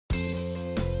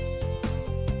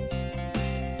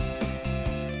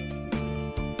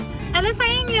Hello sa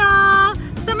inyo!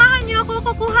 Samahan niyo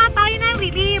ako, kukuha tayo ng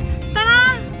relief.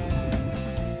 Tara!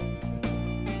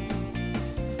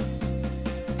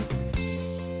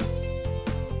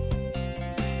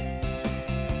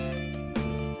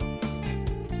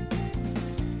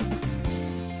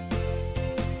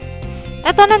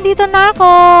 Eto, nandito na ako.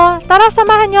 Tara,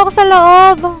 samahan niyo ako sa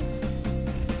loob.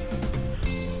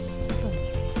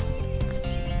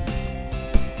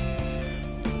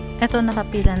 Eto,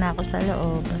 nakapila na ako sa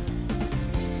loob.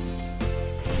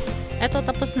 Eto,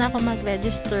 tapos na ako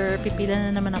mag-register. Pipila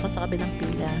na naman ako sa kabilang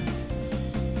pila.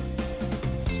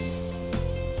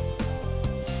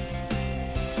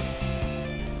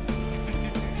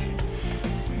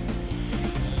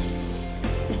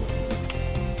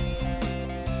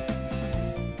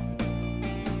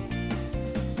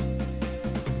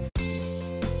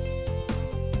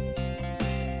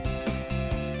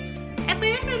 Ito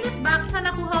yung relief box na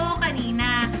nakuha ko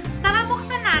kanina. Tara,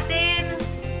 buksan natin.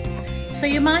 So,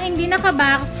 yung mga hindi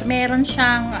naka-box, meron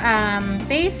siyang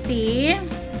tasty.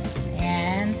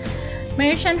 Ayan.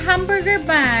 Meron siyang hamburger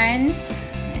buns.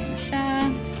 Ayan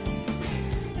siya.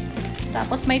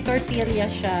 Tapos, may tortilla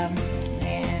siya.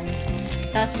 Ayan.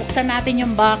 Tapos, buksan natin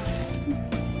yung box.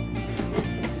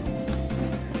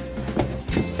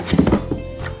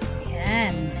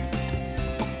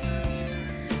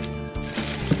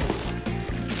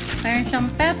 Meron siyang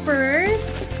peppers.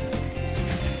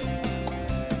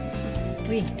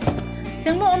 Uy.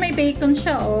 Tingnan mo, may bacon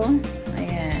siya, oh.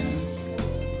 Ayan.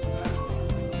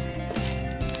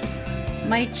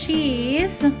 May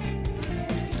cheese.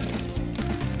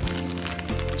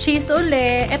 Cheese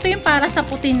uli. Ito yung para sa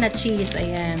putin na cheese.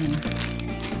 Ayan.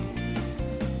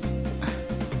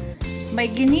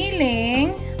 May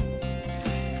giniling.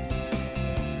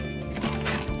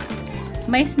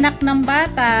 May snack ng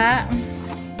bata.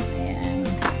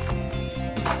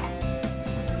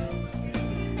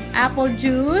 Apple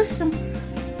juice,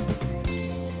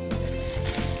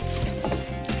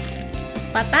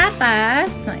 patatas,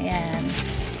 ayan.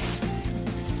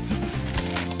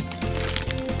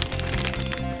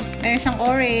 Meron siyang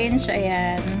orange,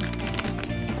 ayan.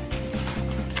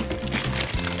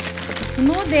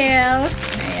 Noodles,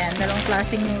 ayan, dalawang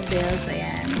klaseng noodles,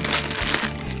 ayan.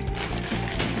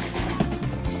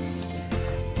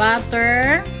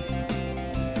 Butter.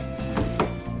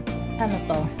 Ano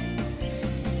to?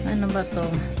 Ano ba to?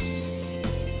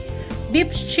 Beef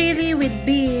chili with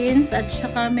beans at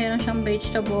saka meron siyang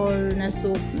vegetable na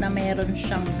soup na meron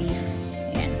siyang beef.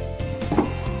 Ayan.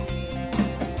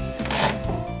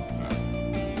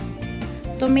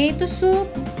 Tomato soup.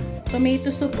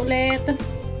 Tomato soup ulit.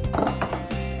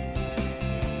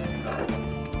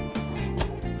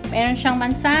 Meron siyang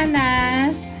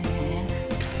mansanas. Ayan.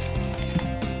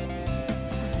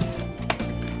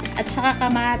 At saka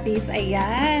kamatis.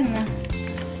 Ayan.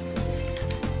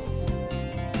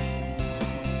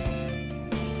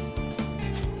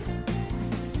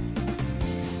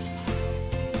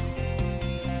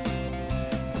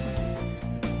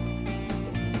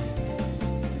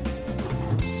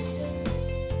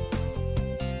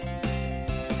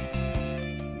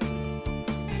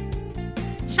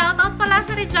 Shoutout pala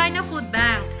sa Regina Food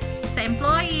Bank, sa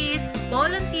employees,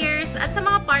 volunteers, at sa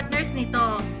mga partners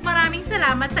nito. Maraming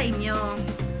salamat sa inyo.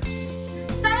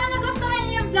 Sana nagustuhan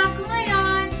niyo yung vlog ko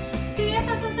ngayon. See you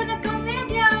sa susunod ko